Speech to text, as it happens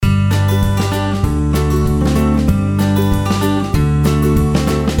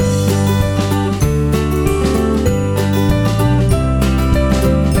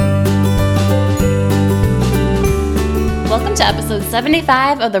episode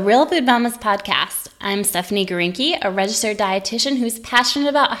 75 of the Real Food Mamas podcast. I'm Stephanie Garinke, a registered dietitian who's passionate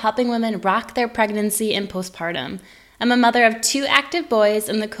about helping women rock their pregnancy and postpartum. I'm a mother of 2 active boys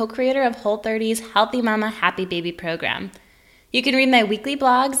and the co-creator of Whole30's Healthy Mama Happy Baby program. You can read my weekly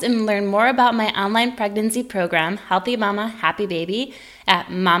blogs and learn more about my online pregnancy program, Healthy Mama Happy Baby, at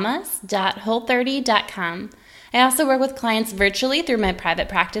mamas.whole30.com. I also work with clients virtually through my private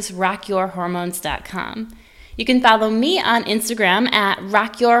practice, rockyourhormones.com. You can follow me on Instagram at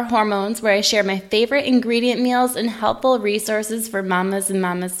rockyourhormones, where I share my favorite ingredient meals and helpful resources for mamas and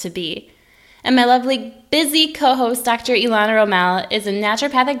mamas-to-be. And my lovely, busy co-host, Dr. Arianna Rommel, is a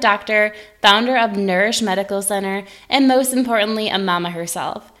naturopathic doctor, founder of Nourish Medical Center, and most importantly, a mama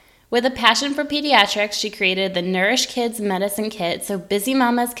herself. With a passion for pediatrics, she created the Nourish Kids Medicine Kit so busy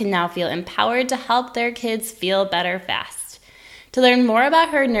mamas can now feel empowered to help their kids feel better fast. To learn more about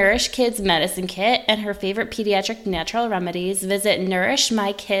her Nourish Kids Medicine Kit and her favorite pediatric natural remedies, visit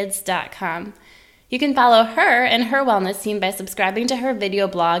nourishmykids.com. You can follow her and her wellness team by subscribing to her video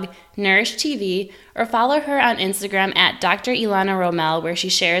blog, Nourish TV, or follow her on Instagram at Dr. Arianna Rommel, where she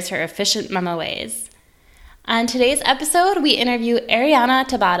shares her efficient mama ways. On today's episode, we interview Arianna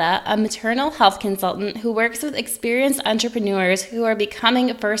Taboada, a maternal health consultant who works with experienced entrepreneurs who are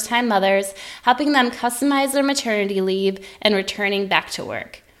becoming first-time mothers, helping them customize their maternity leave and returning back to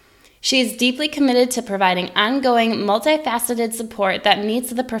work. She is deeply committed to providing ongoing, multifaceted support that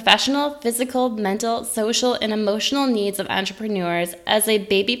meets the professional, physical, mental, social, and emotional needs of entrepreneurs as they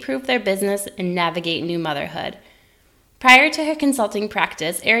baby-proof their business and navigate new motherhood. Prior to her consulting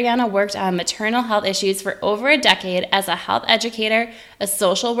practice, Arianna worked on maternal health issues for over a decade as a health educator, a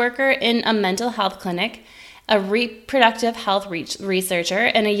social worker in a mental health clinic, a reproductive health researcher,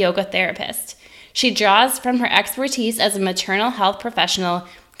 and a yoga therapist. She draws from her expertise as a maternal health professional,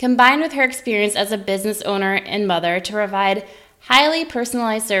 combined with her experience as a business owner and mother, to provide highly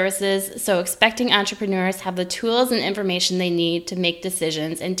personalized services so expecting entrepreneurs have the tools and information they need to make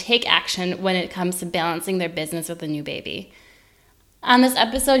decisions and take action when it comes to balancing their business with a new baby. On this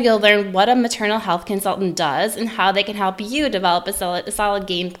episode, you'll learn what a maternal health consultant does and how they can help you develop a solid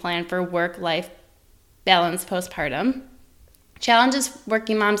game plan for work-life balance postpartum, challenges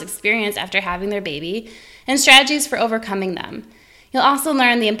working moms experience after having their baby, and strategies for overcoming them. You'll also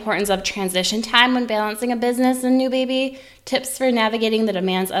learn the importance of transition time when balancing a business and new baby, tips for navigating the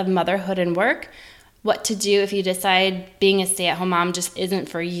demands of motherhood and work, what to do if you decide being a stay-at-home mom just isn't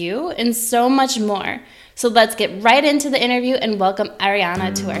for you, and so much more. So let's get right into the interview and welcome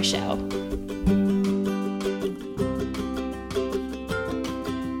Arianna to our show.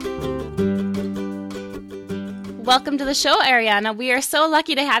 Welcome to the show, Arianna. We are so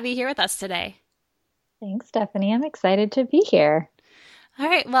lucky to have you here with us today. Thanks, Stephanie. I'm excited to be here. All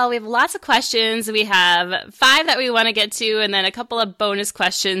right. Well, we have lots of questions. We have 5 that we want to get to and then a couple of bonus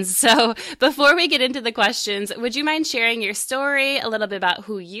questions. So before we get into the questions, would you mind sharing your story, a little bit about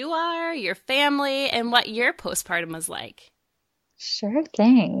who you are, your family, and what your postpartum was like? Sure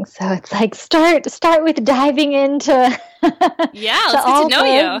thing. So it's like start with diving into let's get to know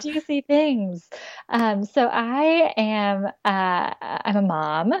you. Juicy things. So I am I'm a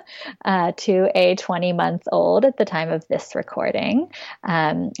mom to a 20-month-old at the time of this recording.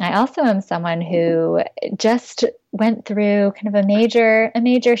 I also am someone who just went through kind of a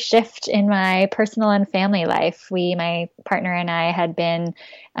major shift in my personal and family life. My partner and I had been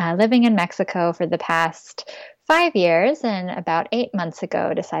living in Mexico for the past 5 years, and about 8 months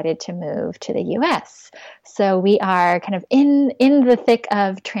ago decided to move to the U.S. So we are kind of in the thick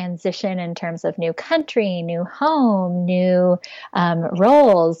of transition in terms of new country, new home, new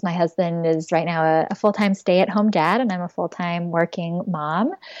roles. My husband is right now a full-time stay-at-home dad, and I'm a full-time working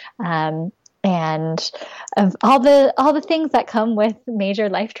mom. And of all the things that come with major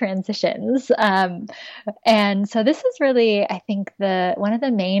life transitions. And so this is really, I think, one of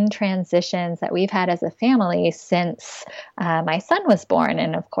the main transitions that we've had as a family since my son was born.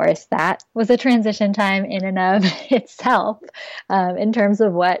 And of course, that was a transition time in and of itself in terms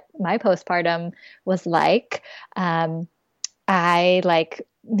of what my postpartum was like. I, like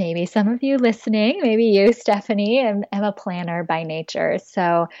maybe some of you listening, maybe you, Stephanie, am a planner by nature.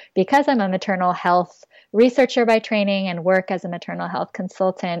 So because I'm a maternal health researcher by training and work as a maternal health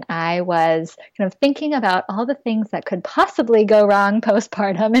consultant, I was kind of thinking about all the things that could possibly go wrong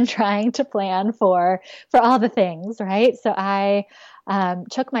postpartum and trying to plan for all the things, right? So I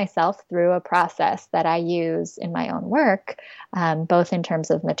took myself through a process that I use in my own work, both in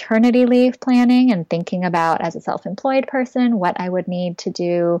terms of maternity leave planning and thinking about, as a self-employed person, what I would need to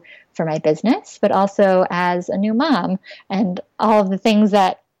do for my business, but also as a new mom and all of the things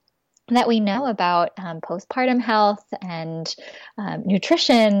that that we know about postpartum health and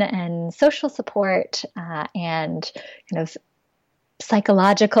nutrition and social support and kind of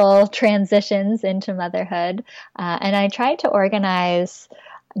psychological transitions into motherhood. And I tried to organize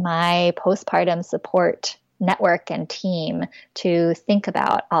my postpartum support network and team to think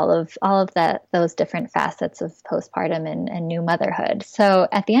about those different facets of postpartum and new motherhood. So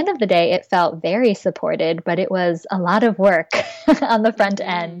at the end of the day, it felt very supported, but it was a lot of work on the front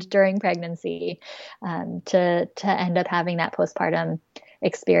end during pregnancy to end up having that postpartum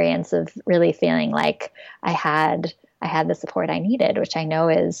experience of really feeling like I had the support I needed, which I know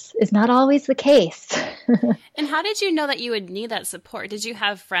is not always the case. And how did you know that you would need that support? Did you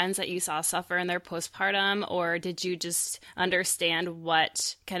have friends that you saw suffer in their postpartum, or did you just understand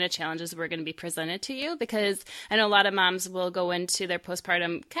what kind of challenges were going to be presented to you? Because I know a lot of moms will go into their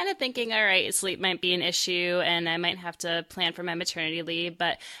postpartum kind of thinking, all right, sleep might be an issue and I might have to plan for my maternity leave.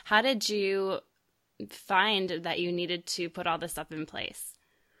 But how did you find that you needed to put all this stuff in place?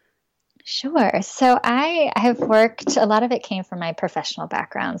 Sure. So I have worked, a lot of it came from my professional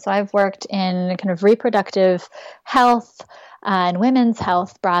background. So I've worked in kind of reproductive health and women's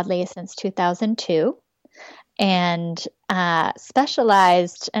health broadly since 2002 and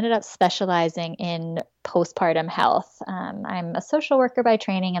ended up specializing in postpartum health. I'm a social worker by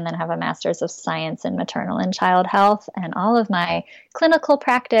training and then have a master's of science in maternal and child health. And all of my clinical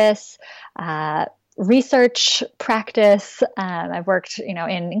practice, research practice. I've worked,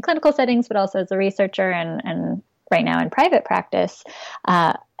 in clinical settings, but also as a researcher and right now in private practice.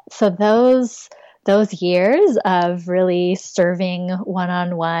 So those years of really serving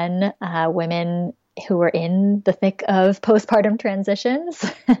one-on-one women who were in the thick of postpartum transitions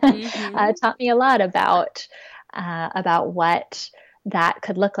taught me a lot about what that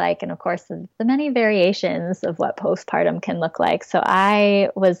could look like. And of course, the many variations of what postpartum can look like. So I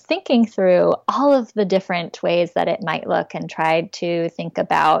was thinking through all of the different ways that it might look and tried to think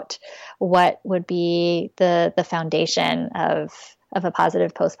about what would be the foundation of a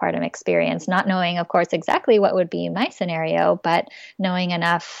positive postpartum experience, not knowing, of course, exactly what would be my scenario, but knowing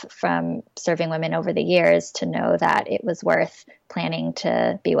enough from serving women over the years to know that it was worth planning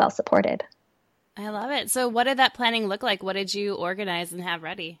to be well supported. I love it. So what did that planning look like? What did you organize and have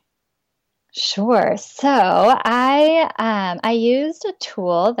ready? Sure. So I used a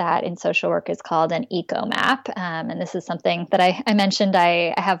tool that in social work is called an eco map. And this is something that I mentioned.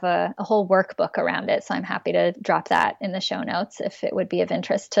 I have a whole workbook around it. So I'm happy to drop that in the show notes if it would be of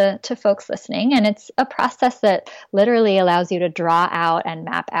interest to folks listening. And it's a process that literally allows you to draw out and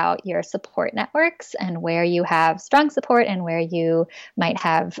map out your support networks and where you have strong support and where you might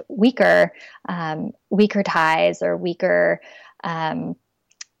have weaker ties or weaker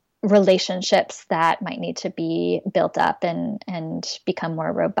relationships that might need to be built up and become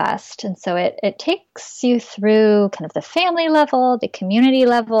more robust. And so it takes you through kind of the family level, the community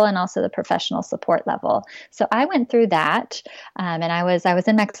level, and also the professional support level. So I went through that, and I was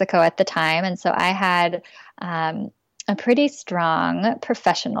in Mexico at the time, and so I had a pretty strong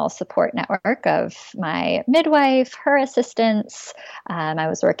professional support network of my midwife, her assistants. I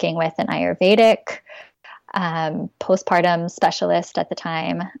was working with an Ayurvedic postpartum specialist at the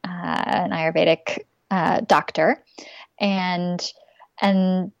time, an Ayurvedic doctor, and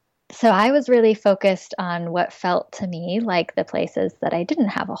so I was really focused on what felt to me like the places that I didn't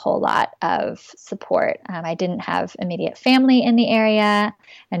have a whole lot of support. I didn't have immediate family in the area,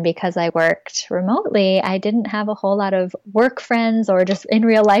 and because I worked remotely, I didn't have a whole lot of work friends or just in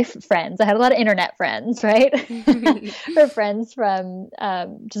real life friends. I had a lot of internet friends, right? Or friends from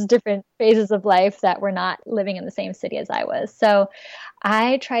just different phases of life that were not living in the same city as I was. So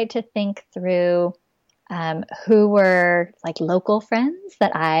I tried to think through who were like local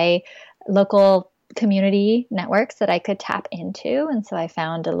community networks that I could tap into. And so I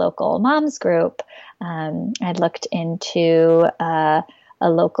found a local moms group. I looked into a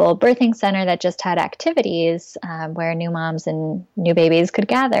local birthing center that just had activities where new moms and new babies could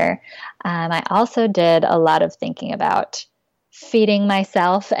gather. I also did a lot of thinking about feeding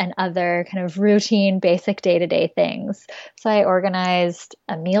myself and other kind of routine, basic day-to-day things. So I organized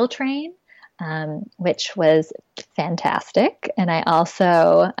a meal train, which was fantastic. And I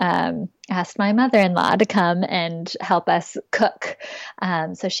also asked my mother-in-law to come and help us cook.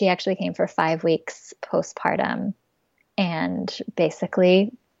 So she actually came for 5 weeks postpartum and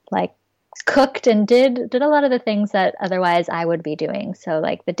basically like cooked and did a lot of the things that otherwise I would be doing. So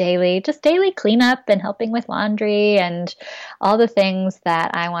like the daily cleanup and helping with laundry and all the things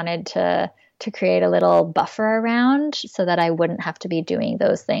that I wanted to to create a little buffer around so that I wouldn't have to be doing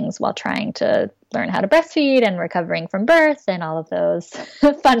those things while trying to learn how to breastfeed and recovering from birth and all of those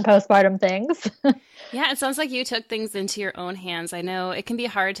fun postpartum things. Yeah, it sounds like you took things into your own hands. I know it can be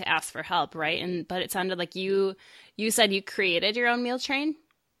hard to ask for help, right? But it sounded like you said you created your own meal train.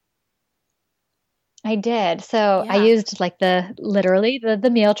 I did. So I Yeah. used like literally the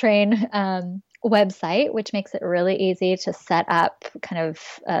meal train website, which makes it really easy to set up kind of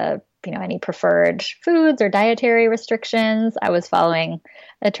any preferred foods or dietary restrictions. I was following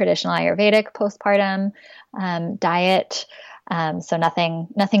a traditional Ayurvedic postpartum diet. So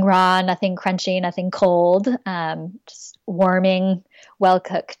nothing raw, nothing crunchy, nothing cold, just warming, well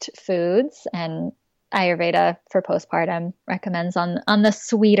cooked foods. And Ayurveda for postpartum recommends on the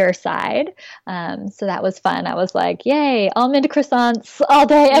sweeter side. So that was fun. I was like, yay, almond croissants all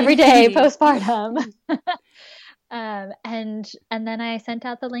day, every day, postpartum. And then I sent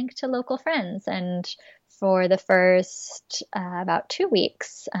out the link to local friends. And for the first about 2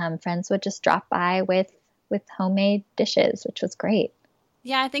 weeks, friends would just drop by with homemade dishes, which was great.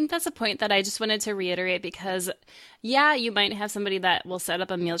 Yeah, I think that's a point that I just wanted to reiterate because, yeah, you might have somebody that will set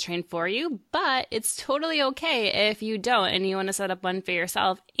up a meal train for you, but it's totally okay if you don't and you want to set up one for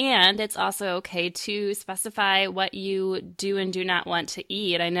yourself. And it's also okay to specify what you do and do not want to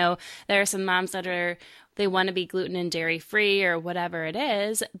eat. I know there are some moms they want to be gluten and dairy free or whatever it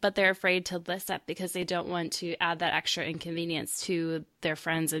is, but they're afraid to list that because they don't want to add that extra inconvenience to their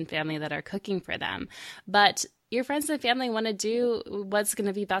friends and family that are cooking for them. But your friends and family want to do what's going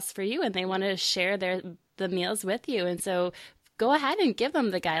to be best for you and they want to share the meals with you. And so go ahead and give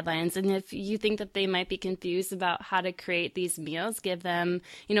them the guidelines. And if you think that they might be confused about how to create these meals, give them,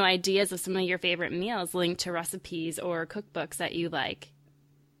 ideas of some of your favorite meals linked to recipes or cookbooks that you like.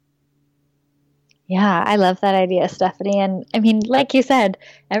 Yeah, I love that idea, Stephanie. And I mean, like you said,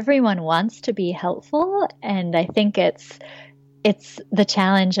 everyone wants to be helpful, and I think it's the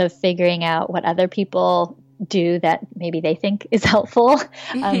challenge of figuring out what other people do that maybe they think is helpful,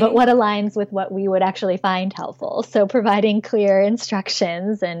 but what aligns with what we would actually find helpful. So providing clear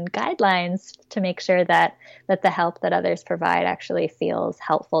instructions and guidelines to make sure that the help that others provide actually feels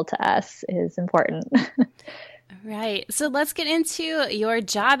helpful to us is important. Right. So let's get into your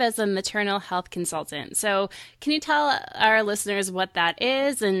job as a maternal health consultant. So, can you tell our listeners what that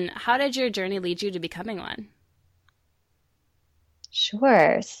is and how did your journey lead you to becoming one?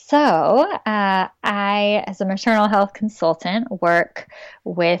 Sure. So, I, as a maternal health consultant, work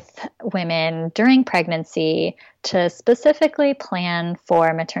with women during pregnancy to specifically plan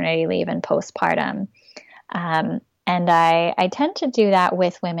for maternity leave and postpartum. And I tend to do that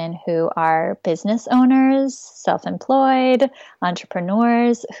with women who are business owners, self-employed,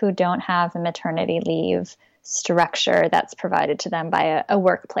 entrepreneurs who don't have a maternity leave structure that's provided to them by a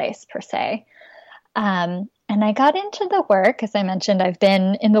workplace per se. And I got into the work, as I mentioned, I've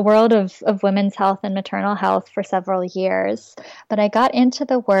been in the world of women's health and maternal health for several years, but I got into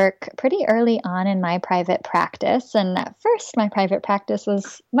the work pretty early on in my private practice. And at first, my private practice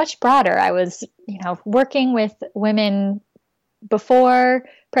was much broader. I was, working with women before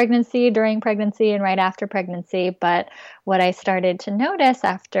pregnancy, during pregnancy, and right after pregnancy. But what I started to notice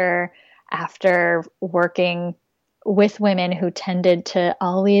after working with women who tended to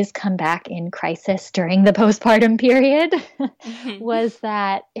always come back in crisis during the postpartum period was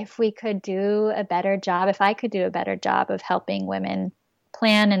that if I could do a better job of helping women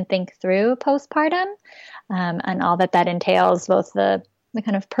plan and think through postpartum, and all that entails, both the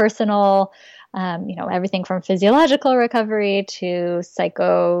kind of personal, everything from physiological recovery to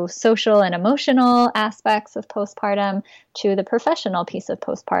psychosocial and emotional aspects of postpartum to the professional piece of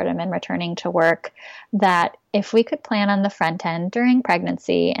postpartum and returning to work, that if we could plan on the front end during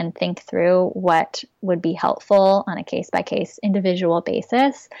pregnancy and think through what would be helpful on a case-by-case individual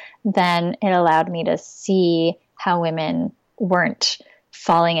basis, then it allowed me to see how women weren't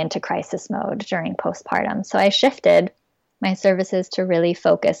falling into crisis mode during postpartum. So I shifted my services to really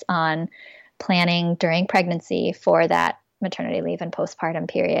focus on planning during pregnancy for that maternity leave and postpartum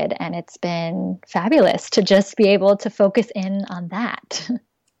period. And it's been fabulous to just be able to focus in on that.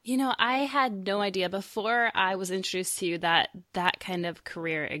 I had no idea before I was introduced to you that that kind of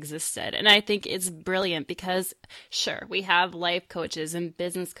career existed. And I think it's brilliant because, sure, we have life coaches and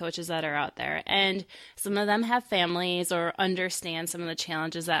business coaches that are out there, and some of them have families or understand some of the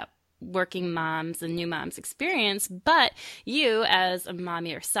challenges that working moms and new moms experience. But you, as a mom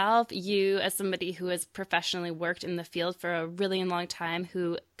yourself, you, as somebody who has professionally worked in the field for a really long time,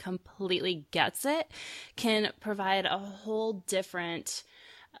 who completely gets it, can provide a whole different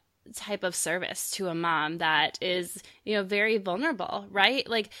type of service to a mom that is, very vulnerable, right?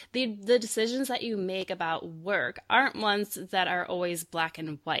 Like the decisions that you make about work aren't ones that are always black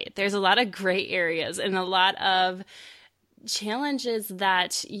and white. There's a lot of gray areas and a lot of challenges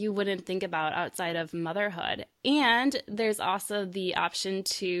that you wouldn't think about outside of motherhood. And there's also the option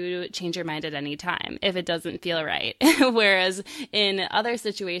to change your mind at any time if it doesn't feel right. Whereas in other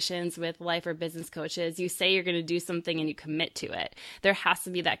situations with life or business coaches, you say you're going to do something and you commit to it. There has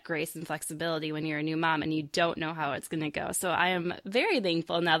to be that grace and flexibility when you're a new mom and you don't know how it's going to go. So I am very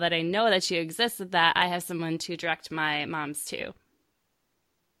thankful now that I know that you exist, that I have someone to direct my moms to.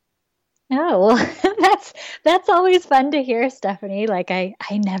 Oh, well, that's always fun to hear, Stephanie. Like I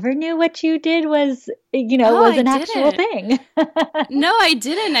never knew what you did was, Oh, was I an actual didn't. thing. No, I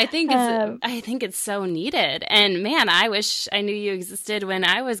didn't. Um, I think it's so needed. And man, I wish I knew you existed when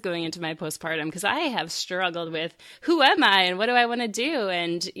I was going into my postpartum, because I have struggled with who am I and what do I want to do?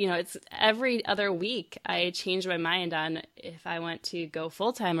 And, it's every other week I change my mind on if I want to go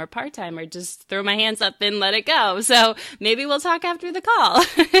full time or part time or just throw my hands up and let it go. So maybe we'll talk after the call.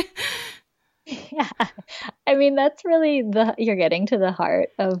 yeah. I mean, that's really you're getting to the heart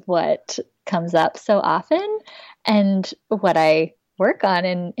of what comes up so often and what I work on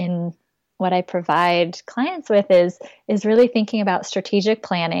in what I provide clients with is really thinking about strategic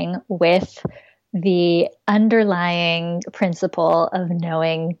planning with the underlying principle of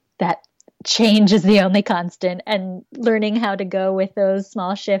knowing that change is the only constant, and learning how to go with those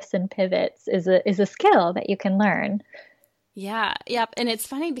small shifts and pivots is a skill that you can learn. Yeah, yep. And it's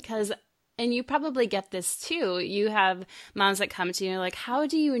funny because, and you probably get this too, you have moms that come to you and are like, how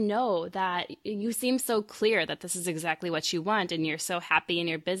do you know that you seem so clear that this is exactly what you want and you're so happy in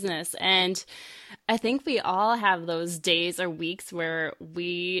your business? And I think we all have those days or weeks where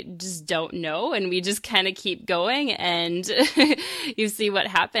we just don't know and we just kind of keep going and you see what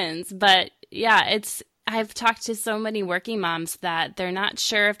happens. But yeah, I've talked to so many working moms that they're not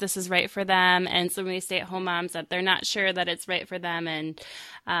sure if this is right for them, and so many stay-at-home moms that they're not sure that it's right for them. And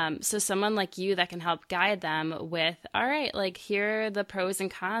so someone like you that can help guide them with, all right, like here are the pros and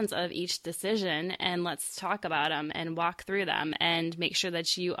cons of each decision, and let's talk about them and walk through them and make sure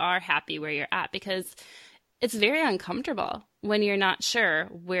that you are happy where you're at, because it's very uncomfortable when you're not sure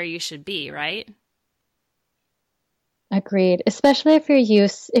where you should be, right? Agreed. Especially if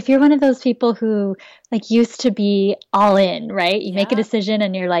you're one of those people who like used to be all in, right? You make a Yeah. decision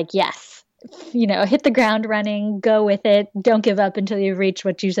and you're like, yes, hit the ground running, go with it. Don't give up until you reach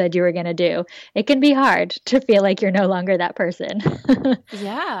what you said you were going to do. It can be hard to feel like you're no longer that person.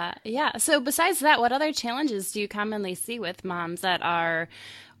 Yeah, yeah. So besides that, what other challenges do you commonly see with moms that are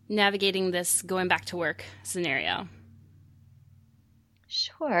navigating this going back to work scenario?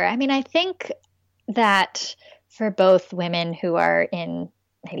 Sure. I mean, I think that for both women who are in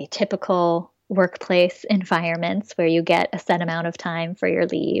maybe typical workplace environments where you get a set amount of time for your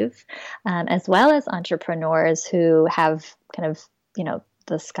leave, as well as entrepreneurs who have kind of,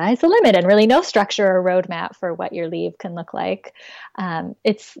 the sky's the limit and really no structure or roadmap for what your leave can look like.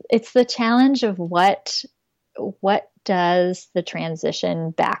 It's the challenge of what does the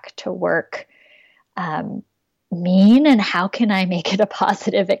transition back to work um, mean, and how can I make it a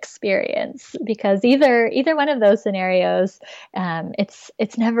positive experience? Because either one of those scenarios,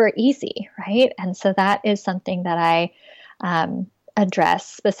 it's never easy, right? And so that is something that I address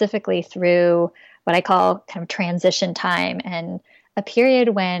specifically through what I call kind of transition time, and a period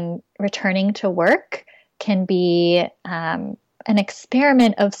when returning to work can be an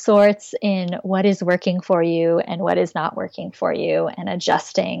experiment of sorts in what is working for you and what is not working for you, and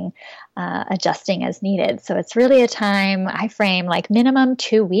adjusting as needed. So it's really a time I frame like minimum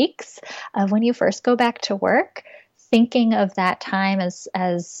 2 weeks of when you first go back to work, thinking of that time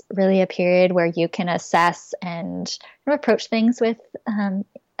as really a period where you can assess and approach things with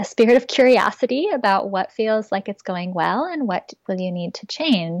a spirit of curiosity about what feels like it's going well and what will you need to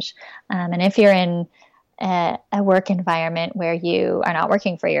change. And if you're in a work environment where you are not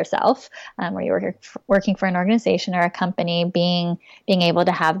working for yourself, where you're working for an organization or a company, being able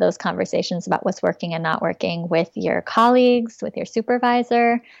to have those conversations about what's working and not working with your colleagues, with your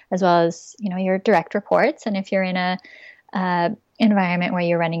supervisor, as well as your direct reports. And if you're in a environment where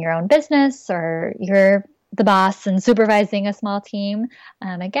you're running your own business or you're the boss and supervising a small team,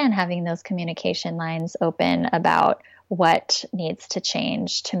 again, having those communication lines open about what needs to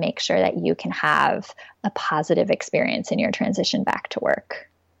change to make sure that you can have a positive experience in your transition back to work.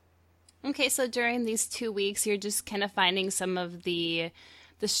 Okay, so during these 2 weeks, you're just kind of finding some of the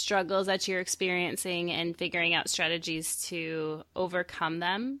struggles that you're experiencing and figuring out strategies to overcome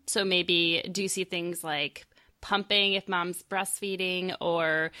them. So maybe do you see things like pumping if mom's breastfeeding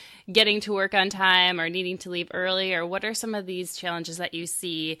or getting to work on time or needing to leave early? Or what are some of these challenges that you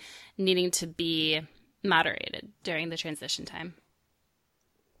see needing to be moderated during the transition time?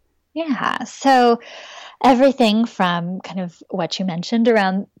 Yeah. So everything from kind of what you mentioned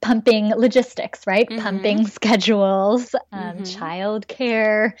around pumping logistics, right? Pumping schedules,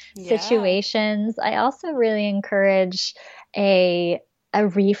 childcare situations. I also really encourage a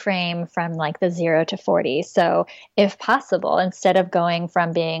reframe from like the 0 to 40. So if possible, instead of going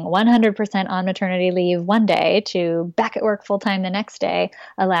from being 100% on maternity leave one day to back at work full time the next day,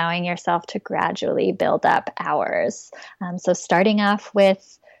 allowing yourself to gradually build up hours. So starting off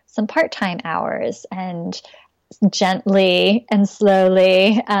with some part-time hours and gently and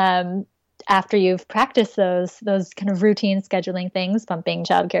slowly, after you've practiced those kind of routine scheduling things, pumping,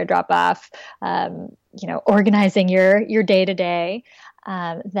 childcare drop off, organizing your day to day,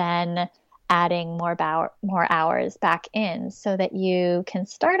 then adding more hours back in so that you can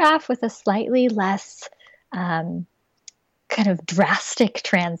start off with a slightly less kind of drastic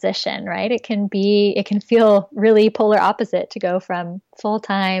transition, right? It can feel really polar opposite to go from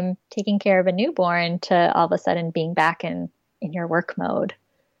full-time taking care of a newborn to all of a sudden being back in your work mode.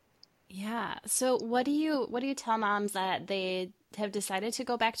 Yeah. So what do you tell moms that they have decided to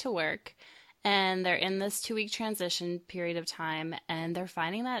go back to work and they're in this 2-week transition period of time and they're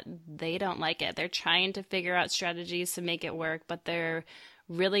finding that they don't like it? They're trying to figure out strategies to make it work, but they're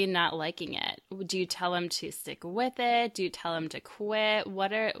really not liking it. Do you tell them to stick with it? Do you tell them to quit?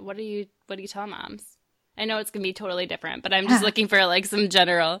 What do you tell moms? I know it's going to be totally different, but I'm just looking for like some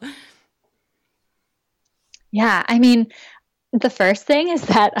general. Yeah, I mean, the first thing is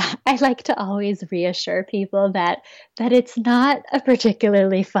that I like to always reassure people that it's not a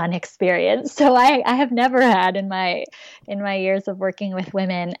particularly fun experience. So I have never had in my years of working with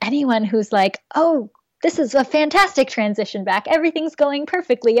women anyone who's like, "Oh, this is a fantastic transition back. Everything's going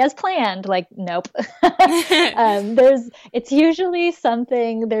perfectly as planned." Like, nope. It's usually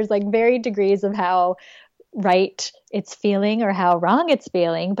something, there's like varied degrees of how right it's feeling or how wrong it's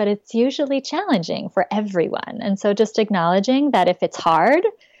feeling, but it's usually challenging for everyone. And so just acknowledging that if it's hard,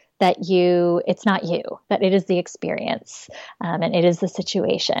 it's not you, that it is the experience, and it is the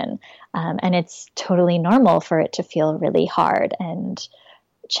situation. And it's totally normal for it to feel really hard and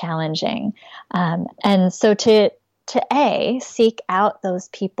challenging. And so to seek out those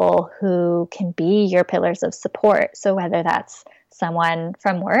people who can be your pillars of support. So whether that's someone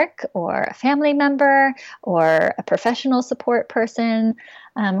from work or a family member or a professional support person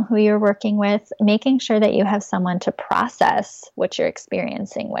who you're working with, making sure that you have someone to process what you're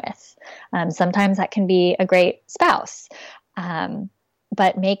experiencing with. Sometimes that can be a great spouse,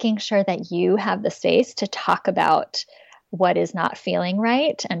 but making sure that you have the space to talk about what is not feeling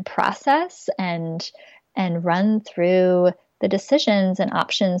right and process and run through the decisions and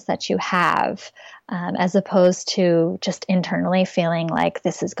options that you have, as opposed to just internally feeling like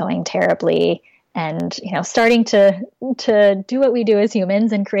this is going terribly and, starting to do what we do as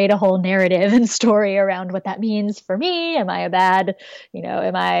humans and create a whole narrative and story around what that means for me. Am I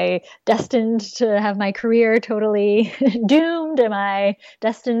am I destined to have my career totally doomed? Am I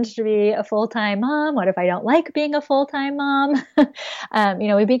destined to be a full-time mom? What if I don't like being a full-time mom?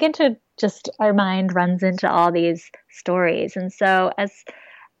 We begin to our mind runs into all these stories. And so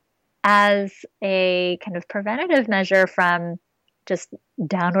as a kind of preventative measure from just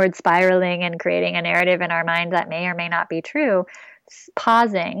downward spiraling and creating a narrative in our mind that may or may not be true,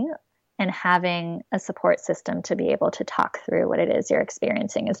 pausing and having a support system to be able to talk through what it is you're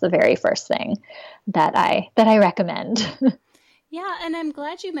experiencing is the very first thing that I recommend. Yeah, and I'm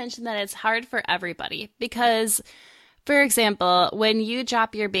glad you mentioned that it's hard for everybody because, for example, when you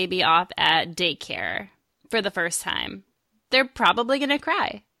drop your baby off at daycare for the first time, they're probably going to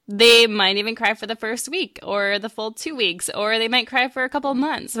cry. They might even cry for the first week or the full 2 weeks, or they might cry for a couple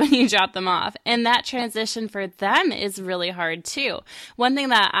months when you drop them off. And that transition for them is really hard too. One thing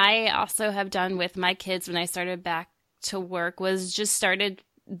that I also have done with my kids when I started back to work was just started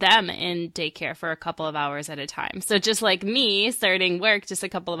them in daycare for a couple of hours at a time. So just like me starting work just a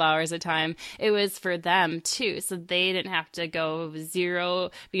couple of hours at a time, it was for them too. So they didn't have to go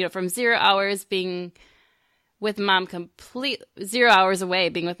from 0 hours being with mom 0 hours away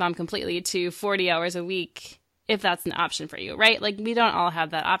being with mom completely to 40 hours a week, if that's an option for you, right? Like we don't all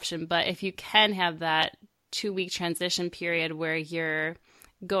have that option, but if you can have that 2-week transition period where you're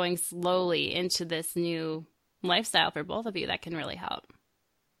going slowly into this new lifestyle for both of you, that can really help.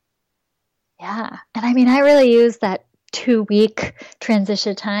 Yeah. And I mean, I really use that 2-week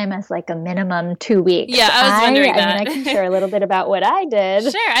transition time as like a minimum 2 weeks. Yeah, I was wondering that. I can share a little bit about what I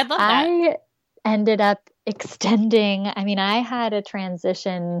did. Sure, I'd love that. I ended up extending. I mean, I had a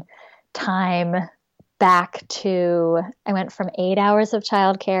transition time back to, I went from 8 hours of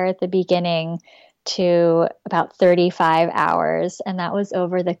childcare at the beginning to about 35 hours. And that was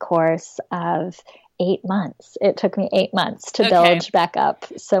over the course of 8 months. It took me 8 months to Okay. build back up.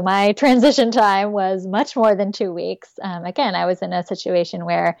 So my transition time was much more than 2 weeks. Again, I was in a situation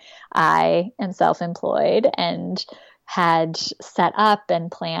where I am self-employed and had set up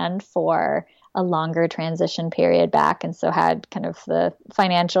and planned for a longer transition period back. And so had kind of the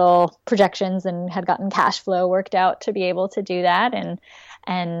financial projections and had gotten cash flow worked out to be able to do that. And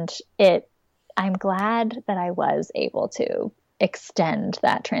I'm glad that I was able to extend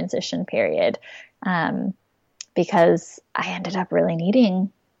that transition period, because I ended up really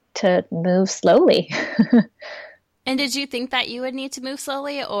needing to move slowly. And did you think that you would need to move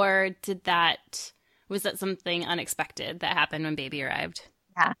slowly, or was that something unexpected that happened when baby arrived?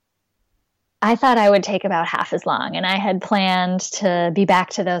 Yeah. I thought I would take about half as long, and I had planned to be back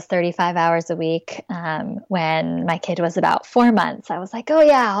to those 35 hours a week when my kid was about 4 months. I was like, oh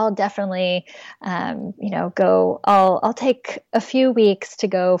yeah, I'll definitely, go. I'll take a few weeks to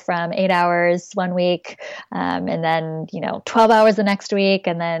go from 8 hours one week, and then 12 hours the next week,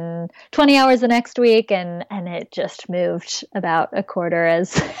 and then 20 hours the next week, and it just moved about a quarter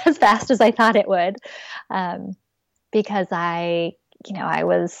as as fast as I thought it would, because I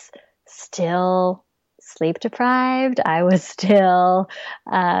was still sleep deprived. I was still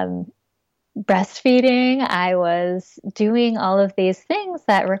breastfeeding. I was doing all of these things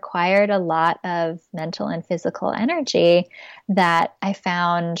that required a lot of mental and physical energy that I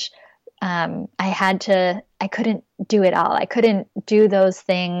found I couldn't do it all. I couldn't do those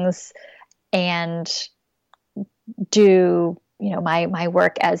things and do, my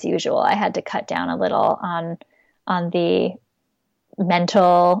work as usual. I had to cut down a little on the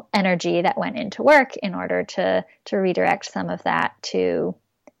mental energy that went into work in order to redirect some of that to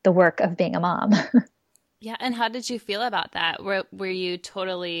the work of being a mom. Yeah, and how did you feel about that? Were you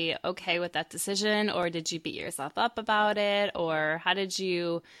totally okay with that decision, or did you beat yourself up about it, or how did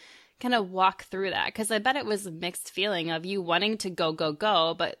you kind of walk through that? Because I bet it was a mixed feeling of you wanting to go, go,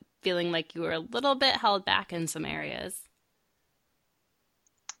 go, but feeling like you were a little bit held back in some areas.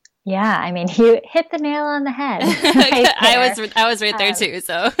 Yeah, I mean, you hit the nail on the head right there. I was right there Um, too,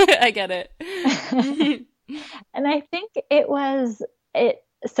 so I get it. and I think it was it.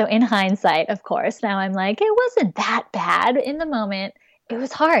 So in hindsight, of course, now I'm like, it wasn't that bad in the moment. It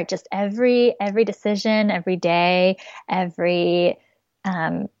was hard. Just every decision, every day, every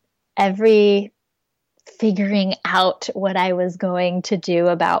um, every figuring out what I was going to do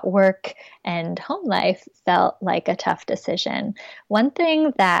about work and home life felt like a tough decision. One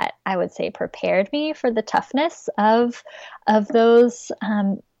thing that I would say prepared me for the toughness of those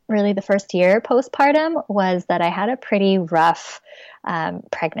really the first year postpartum was that I had a pretty rough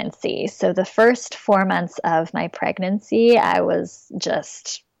pregnancy. So the first 4 months of my pregnancy, I was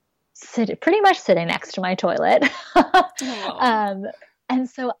just pretty much sitting next to my toilet. Oh. um, and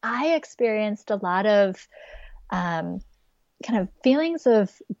so I experienced a lot of um, kind of feelings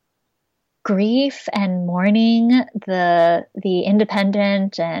of grief and mourning the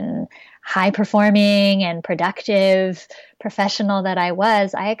independent and high performing and productive professional that I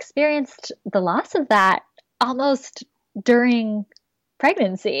was. I experienced the loss of that almost during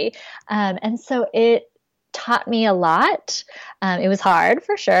pregnancy. And so it taught me a lot. It was hard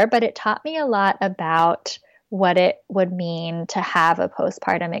for sure, but it taught me a lot about what it would mean to have a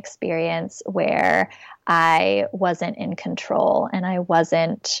postpartum experience where I wasn't in control and I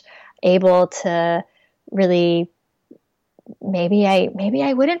wasn't able to really, maybe I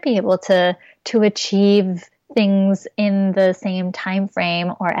wouldn't be able to achieve things in the same time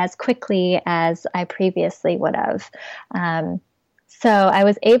frame or as quickly as I previously would have. So I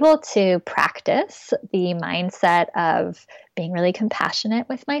was able to practice the mindset of being really compassionate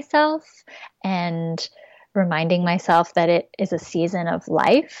with myself and reminding myself that it is a season of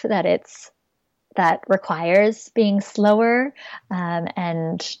life, that requires being slower,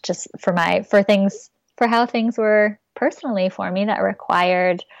 and just for how things were personally for me, that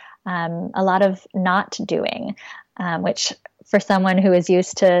required a lot of not doing, which for someone who is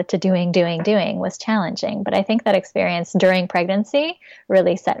used to doing was challenging. But I think that experience during pregnancy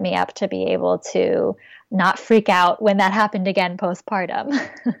really set me up to be able to not freak out when that happened again postpartum.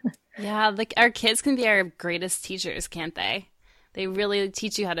 Yeah, like our kids can be our greatest teachers, can't they? They really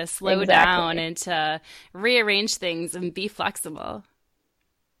teach you how to slow down Exactly. and to rearrange things and be flexible.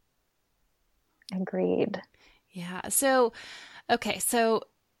 Agreed. Yeah. So, okay. So,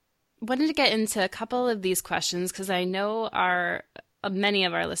 wanted to get into a couple of these questions because I know our many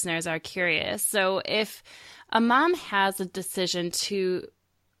of our listeners are curious. So if a mom has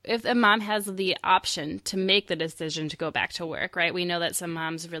if a mom has the option to make the decision to go back to work, right? We know that some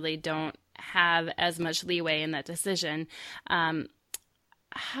moms really don't have as much leeway in that decision.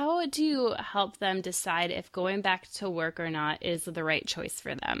 How do you help them decide if going back to work or not is the right choice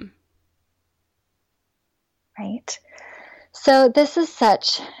for them? Right. So this is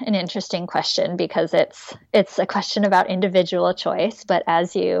such an interesting question because it's a question about individual choice, but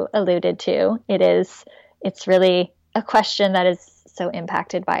as you alluded to, it's really a question that is so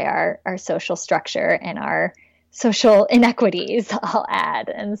impacted by our social structure and our social inequities, I'll add.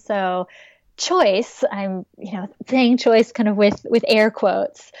 And so choice, I'm saying choice kind of with air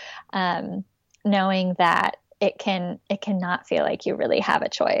quotes, knowing that it cannot feel like you really have a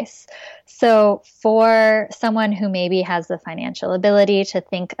choice. So for someone who maybe has the financial ability to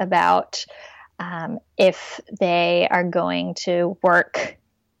think about if they are going to work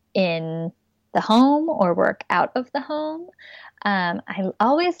in the home or work out of the home, I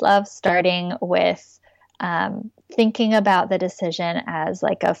always love starting with thinking about the decision as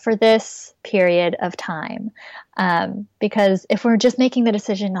like for this period of time. Because if we're just making the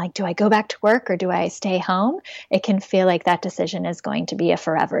decision, like, do I go back to work or do I stay home? It can feel like that decision is going to be a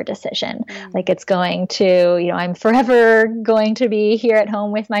forever decision. Like it's going to, I'm forever going to be here at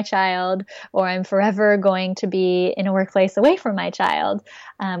home with my child, or I'm forever going to be in a workplace away from my child.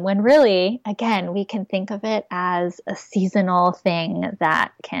 When really, again, we can think of it as a seasonal thing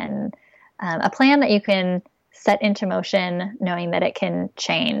that can, a plan that you can set into motion, knowing that it can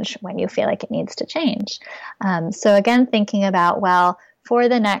change when you feel like it needs to change. So again, thinking about, well, for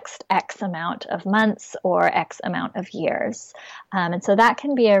the next X amount of months or X amount of years. And so that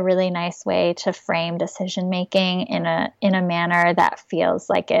can be a really nice way to frame decision making in a manner that feels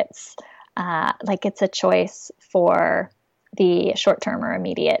like it's a choice for the short-term or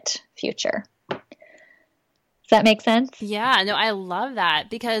immediate future. Does that make sense? Yeah, no, I love that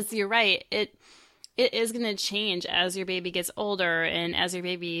because you're right. It is going to change as your baby gets older and as your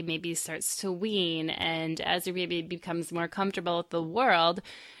baby maybe starts to wean and as your baby becomes more comfortable with the world,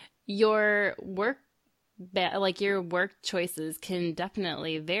 your work choices can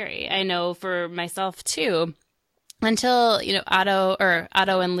definitely vary. I know for myself too, until, Otto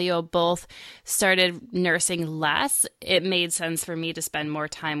and Leo both started nursing less, it made sense for me to spend more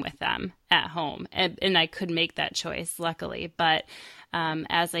time with them at home. And I could make that choice, luckily. But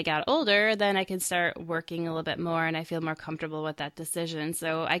as I got older, then I could start working a little bit more and I feel more comfortable with that decision.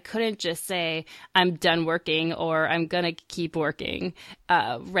 So I couldn't just say I'm done working or I'm going to keep working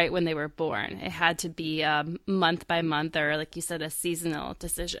right when they were born. It had to be month by month or, like you said, a seasonal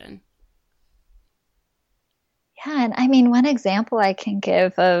decision. Yeah, and I mean, one example I can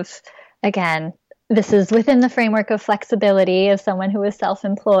give of, again, this is within the framework of flexibility of someone who is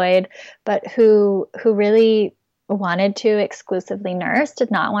self-employed, but who really wanted to exclusively nurse,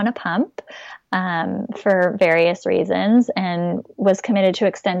 did not want to pump for various reasons, and was committed to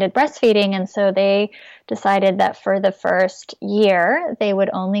extended breastfeeding. And so they decided that for the first year, they would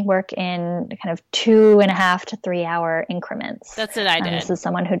only work in kind of 2.5 to 3 hour increments. That's what I did. This is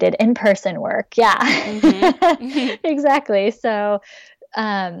someone who did in-person work. Yeah, mm-hmm. Exactly. So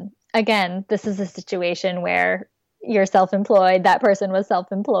again, this is a situation where you're self-employed, that person was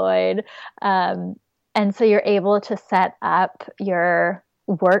self-employed. And so you're able to set up your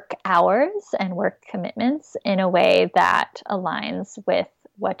work hours and work commitments in a way that aligns with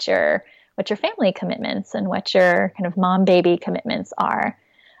what your family commitments and what your kind of mom-baby commitments are.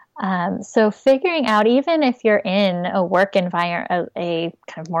 So figuring out, even if you're in a work environment, a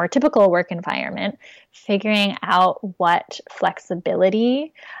kind of more typical work environment, figuring out what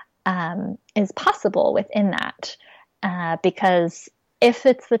flexibility is possible within that. Because if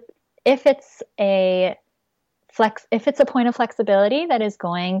it's a point of flexibility that is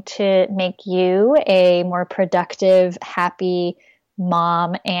going to make you a more productive, happy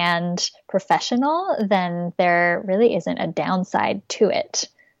mom and professional, then there really isn't a downside to it.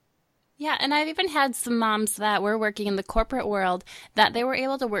 Yeah, and I've even had some moms that were working in the corporate world that they were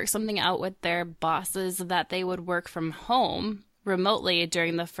able to work something out with their bosses that they would work from home remotely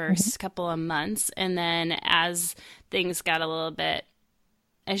during the first couple of months. And then as things got a little bit,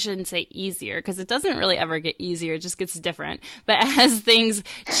 I shouldn't say easier because it doesn't really ever get easier. It just gets different. But as things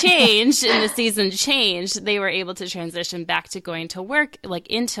changed and the season changed, they were able to transition back to going to work, like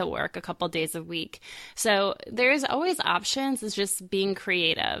into work a couple days a week. So there's always options. It's just being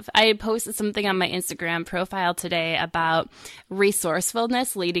creative. I posted something on my Instagram profile today about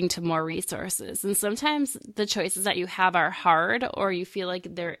resourcefulness leading to more resources. And sometimes the choices that you have are hard or you feel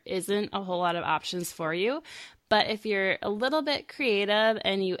like there isn't a whole lot of options for you. But if you're a little bit creative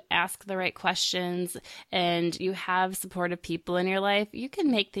and you ask the right questions and you have supportive people in your life, you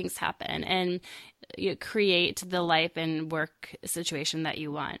can make things happen and you create the life and work situation that you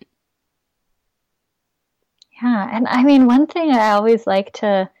want. Yeah. And I mean, one thing I always like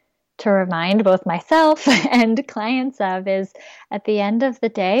to remind both myself and clients of is at the end of the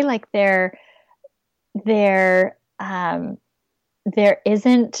day, like there there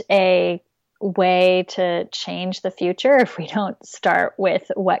isn't a way to change the future if we don't start with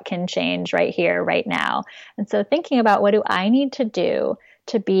what can change right here, right now. And so thinking about what do I need to do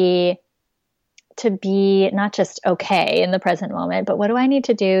to be not just okay in the present moment, but what do I need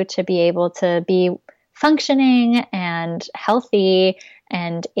to do to be able to be functioning and healthy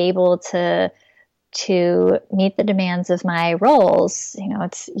and able to meet the demands of my roles. You know,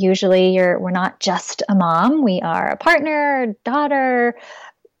 it's usually we're not just a mom, we are a partner, daughter,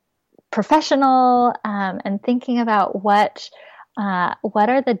 professional, and thinking about what are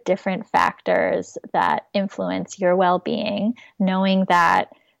the different factors that influence your well-being, knowing that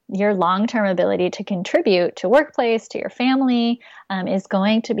your long-term ability to contribute to workplace, to your family, is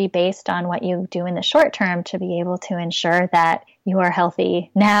going to be based on what you do in the short term to be able to ensure that you are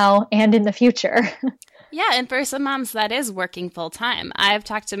healthy now and in the future. Yeah, and for some moms, that is working full time. I've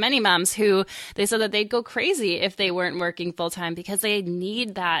talked to many moms who they said that they'd go crazy if they weren't working full time because they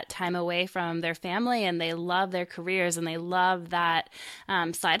need that time away from their family and they love their careers and they love that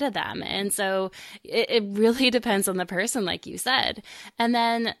side of them. And so it really depends on the person, like you said. And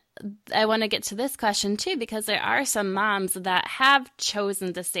then I want to get to this question too, because there are some moms that have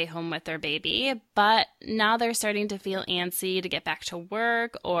chosen to stay home with their baby, but now they're starting to feel antsy to get back to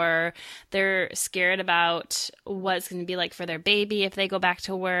work, or they're scared about what it's going to be like for their baby if they go back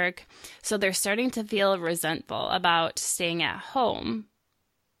to work. So they're starting to feel resentful about staying at home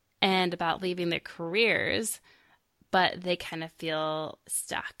and about leaving their careers, but they kind of feel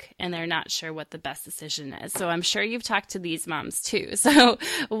stuck and they're not sure what the best decision is. So I'm sure you've talked to these moms too. So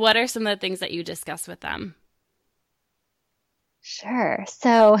what are some of the things that you discuss with them? Sure.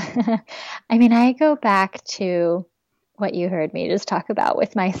 So, I mean, I go back to what you heard me just talk about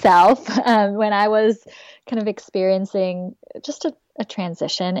with myself when I was kind of experiencing just a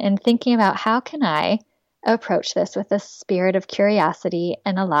transition and thinking about how can I approach this with a spirit of curiosity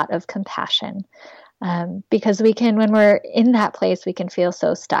and a lot of compassion. Because we can, when we're in that place, we can feel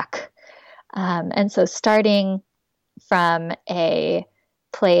so stuck. And so starting from a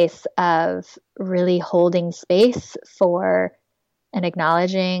place of really holding space for and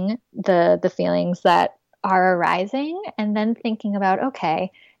acknowledging the feelings that are arising, and then thinking about,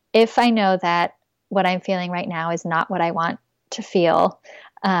 okay, if I know that what I'm feeling right now is not what I want to feel,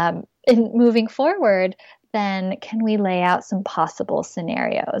 in moving forward, then can we lay out some possible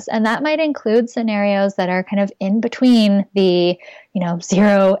scenarios? And that might include scenarios that are kind of in between the,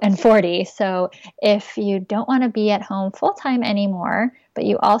 0 and 40. So if you don't want to be at home full time anymore, but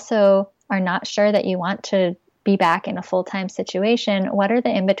you also are not sure that you want to be back in a full-time situation, what are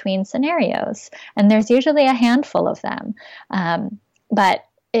the in-between scenarios? And there's usually a handful of them. But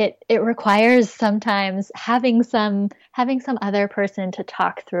it requires sometimes having some other person to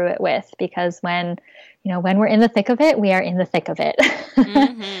talk through it with, because when we're in the thick of it, we are in the thick of it.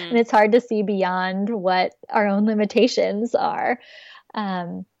 Mm-hmm. And it's hard to see beyond what our own limitations are.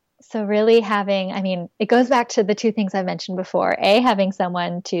 So really it goes back to the two things I mentioned before. A, having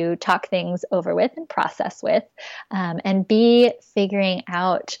someone to talk things over with and process with, and B, figuring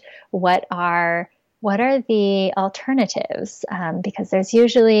out what are the alternatives, because there's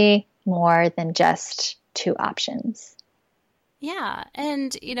usually more than just two options. Yeah.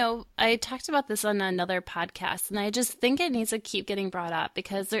 And, I talked about this on another podcast, and I just think it needs to keep getting brought up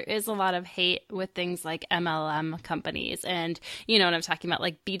because there is a lot of hate with things like MLM companies and, what I'm talking about,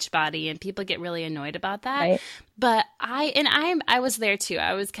 like Beachbody, and people get really annoyed about that. Right. But I was there too.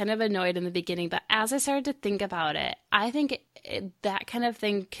 I was kind of annoyed in the beginning, but as I started to think about it, I think that kind of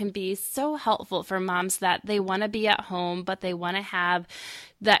thing can be so helpful for moms that they want to be at home, but they want to have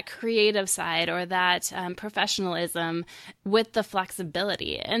that creative side or that professionalism with the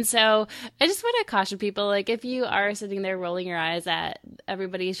flexibility. And so I just want to caution people, like if you are sitting there rolling your eyes at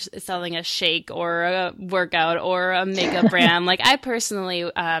everybody selling a shake or a workout or a makeup brand, like I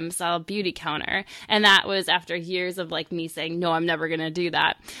personally saw a beauty counter, and that was after years of like me saying, no, I'm never going to do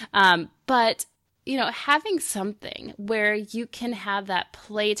that. But having something where you can have that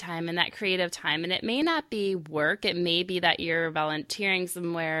playtime and that creative time, and it may not be work. It may be that you're volunteering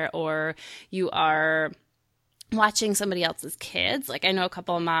somewhere or you are watching somebody else's kids. Like I know a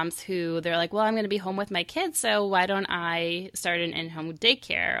couple of moms who they're like, well, I'm going to be home with my kids, so why don't I start an in-home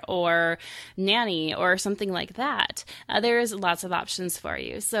daycare or nanny or something like that? There's lots of options for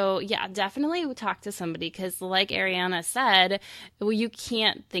you. So yeah, definitely talk to somebody because like Arianna said, well, you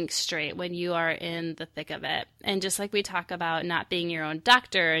can't think straight when you are in the thick of it. And just like we talk about not being your own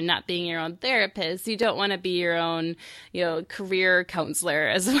doctor and not being your own therapist, you don't want to be your own, career counselor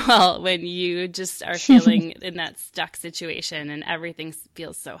as well when you just are feeling in that stuck situation and everything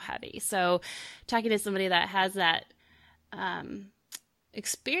feels so heavy. So talking to somebody that has that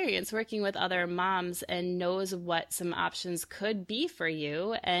experience working with other moms and knows what some options could be for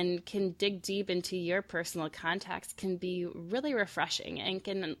you and can dig deep into your personal context can be really refreshing and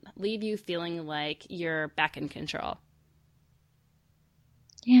can leave you feeling like you're back in control.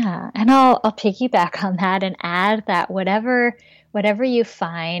 Yeah, and I'll piggyback on that and add that whatever you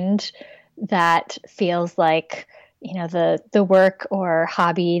find that feels like, the work or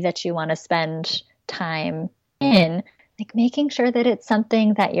hobby that you want to spend time in, like making sure that it's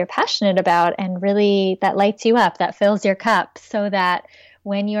something that you're passionate about and really that lights you up, that fills your cup, so that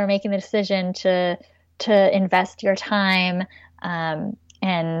when you are making the decision to invest your time, and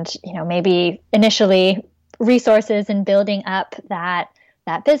maybe initially resources in building up that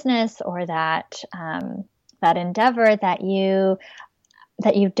business or that endeavor, that you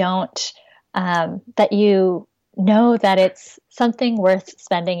don't that you know that it's something worth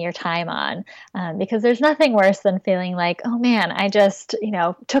spending your time on, because there's nothing worse than feeling like, oh man, I just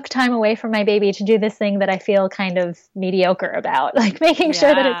took time away from my baby to do this thing that I feel kind of mediocre about. Like making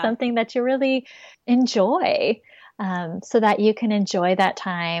sure that it's something that you really enjoy, so that you can enjoy that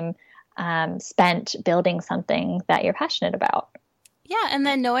time spent building something that you're passionate about. Yeah, and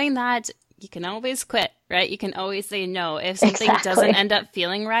then knowing that you can always quit, right? You can always say no. If something doesn't end up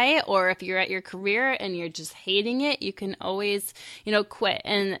feeling right, or if you're at your career and you're just hating it, you can always, quit.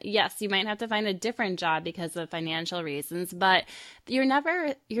 And yes, you might have to find a different job because of financial reasons, but you're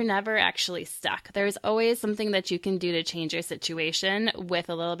never actually stuck. There's always something that you can do to change your situation with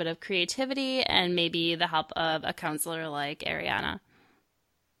a little bit of creativity and maybe the help of a counselor like Arianna.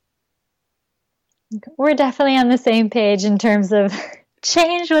 We're definitely on the same page in terms of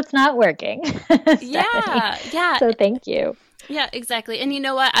change what's not working. Yeah. So thank you. Yeah, exactly. And you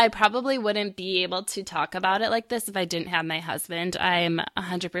know what? I probably wouldn't be able to talk about it like this if I didn't have my husband. I'm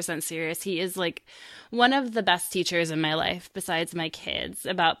 100% serious. He is like one of the best teachers in my life besides my kids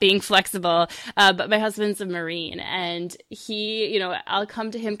about being flexible. But my husband's a Marine and he, I'll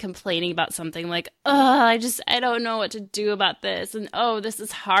come to him complaining about something like, oh, I don't know what to do about this. And oh, this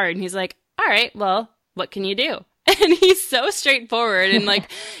is hard. And he's like, all right, well, what can you do? And he's so straightforward and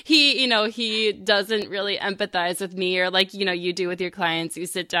like he doesn't really empathize with me or like, you do with your clients, you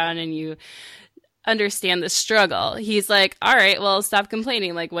sit down and you understand the struggle. He's like, all right, well, stop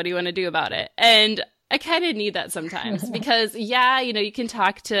complaining. Like, what do you want to do about it? And I kind of need that sometimes because you can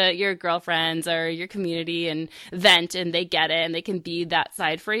talk to your girlfriends or your community and vent and they get it and they can be that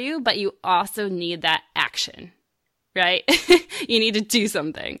side for you, but you also need that action, right? You need to do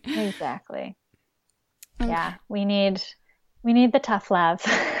something. Exactly. Yeah, we need the tough love.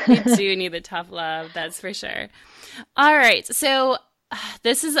 We do need the tough love, that's for sure. All right, so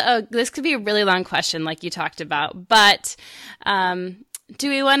this could be a really long question, like you talked about, but do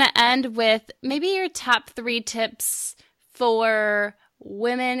we want to end with maybe your top 3 tips for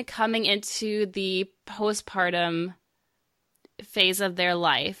women coming into the postpartum phase of their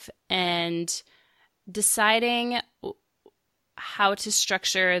life and deciding how to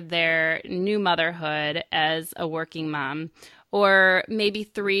structure their new motherhood as a working mom, or maybe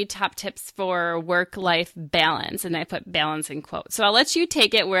 3 top tips for work-life balance. And I put balance in quotes. So I'll let you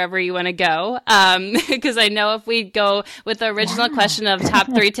take it wherever you want to go. Because I know if we go with the original question of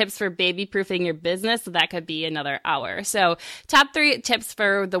top 3 tips for baby-proofing your business, that could be another hour. So top 3 tips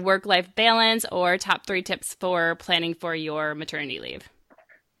for the work-life balance or top 3 tips for planning for your maternity leave.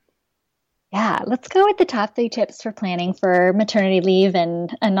 Yeah, let's go with the top 3 tips for planning for maternity leave,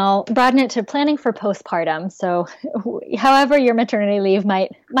 and I'll broaden it to planning for postpartum. So however your maternity leave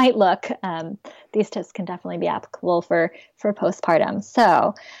might look, these tips can definitely be applicable for postpartum.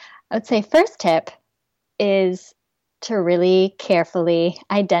 So I would say first tip is to really carefully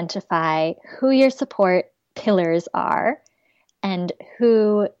identify who your support pillars are and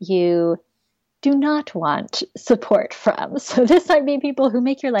who you do not want support from. So this might be people who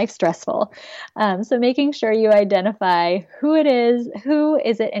make your life stressful. So making sure you identify who is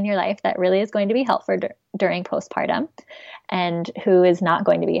it in your life that really is going to be helpful during postpartum and who is not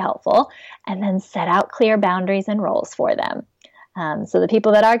going to be helpful, and then set out clear boundaries and roles for them. So the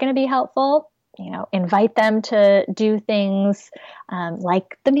people that are going to be helpful, invite them to do things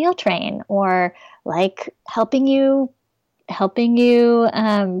like the meal train, or like helping you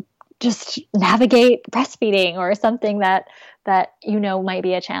just navigate breastfeeding, or something that might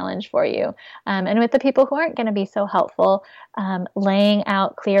be a challenge for you. And with the people who aren't going to be so helpful, laying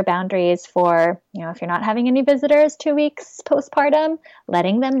out clear boundaries for, if you're not having any visitors 2 weeks postpartum,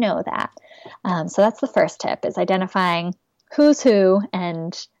 letting them know that. So that's the first tip, is identifying who's who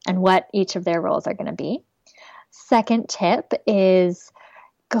and what each of their roles are going to be. Second tip is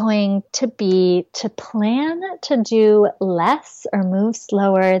going to be to plan to do less or move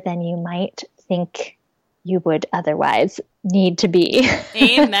slower than you might think you would otherwise need to be.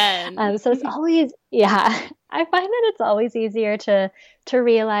 Amen. So it's always, I find that it's always easier to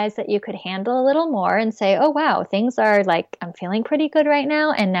realize that you could handle a little more and say, oh, wow, things are like, I'm feeling pretty good right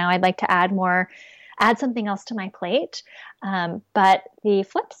now, and now I'd like to add something else to my plate. But the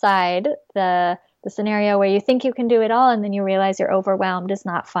flip side, the scenario where you think you can do it all and then you realize you're overwhelmed, is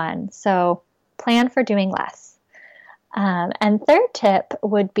not fun. So plan for doing less. And third tip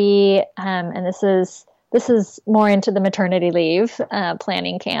would be, and this is more into the maternity leave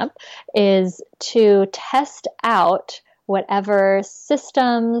planning camp, is to test out whatever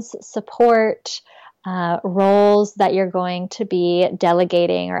systems, support, roles that you're going to be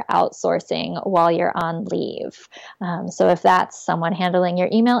delegating or outsourcing while you're on leave. So if that's someone handling your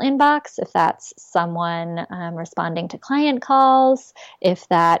email inbox, if that's someone responding to client calls, if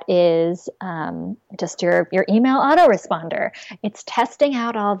that is just your email autoresponder, it's testing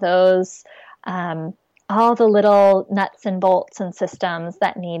out all those, all the little nuts and bolts and systems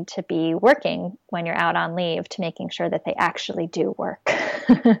that need to be working when you're out on leave, to making sure that they actually do work.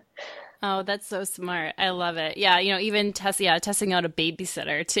 Oh, that's so smart. I love it. Yeah, even testing out a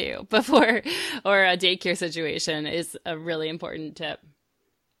babysitter too before, or a daycare situation, is a really important tip.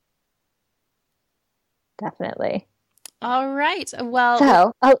 Definitely. All right. Well,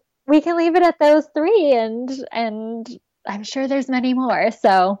 so we can leave it at those three, and I'm sure there's many more.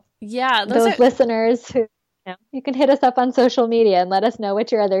 So yeah, those listeners who, you can hit us up on social media and let us know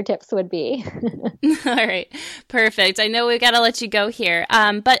what your other tips would be. All right. Perfect. I know we got to let you go here.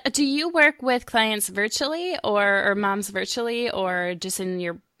 But do you work with clients virtually, or moms virtually, or just in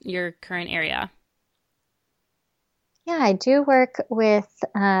your current area? Yeah, I do work with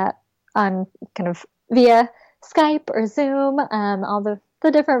on kind of via Skype or Zoom, all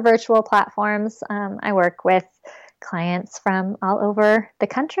the different virtual platforms. I work with clients from all over the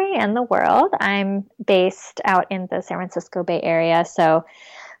country and the world. I'm based out in the San Francisco Bay Area, so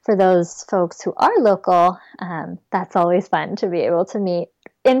for those folks who are local, that's always fun to be able to meet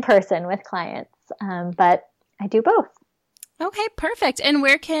in person with clients. But I do both. Okay, perfect. And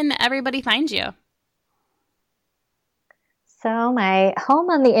where can everybody find you? So my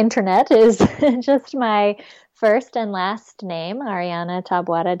home on the internet is just my first and last name,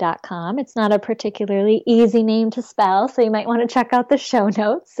 ariannataboada.com. It's not a particularly easy name to spell, so you might want to check out the show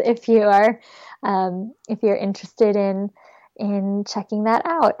notes if you're interested in checking that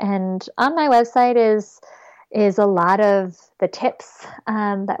out. And on my website is a lot of the tips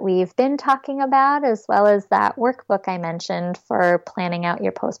that we've been talking about, as well as that workbook I mentioned for planning out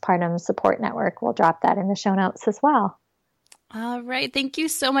your postpartum support network. We'll drop that in the show notes as well. All right. Thank you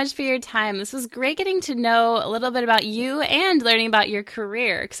so much for your time. This was great getting to know a little bit about you and learning about your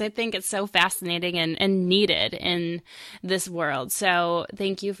career, because I think it's so fascinating and needed in this world. So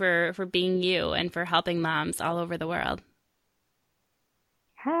thank you for being you and for helping moms all over the world.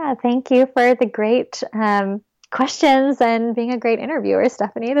 Yeah, thank you for the great questions and being a great interviewer,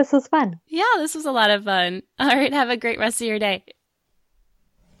 Stephanie. This was fun. Yeah, this was a lot of fun. All right. Have a great rest of your day.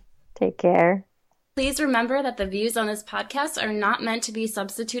 Take care. Please remember that the views on this podcast are not meant to be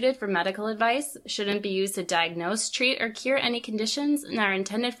substituted for medical advice, shouldn't be used to diagnose, treat, or cure any conditions, and are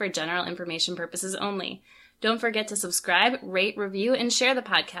intended for general information purposes only. Don't forget to subscribe, rate, review, and share the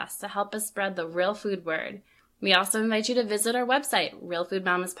podcast to help us spread the real food word. We also invite you to visit our website,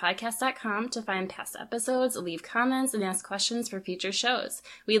 realfoodmamaspodcast.com, to find past episodes, leave comments, and ask questions for future shows.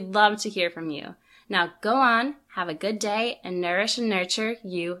 We'd love to hear from you. Now go on, have a good day, and nourish and nurture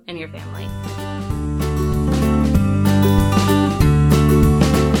you and your family.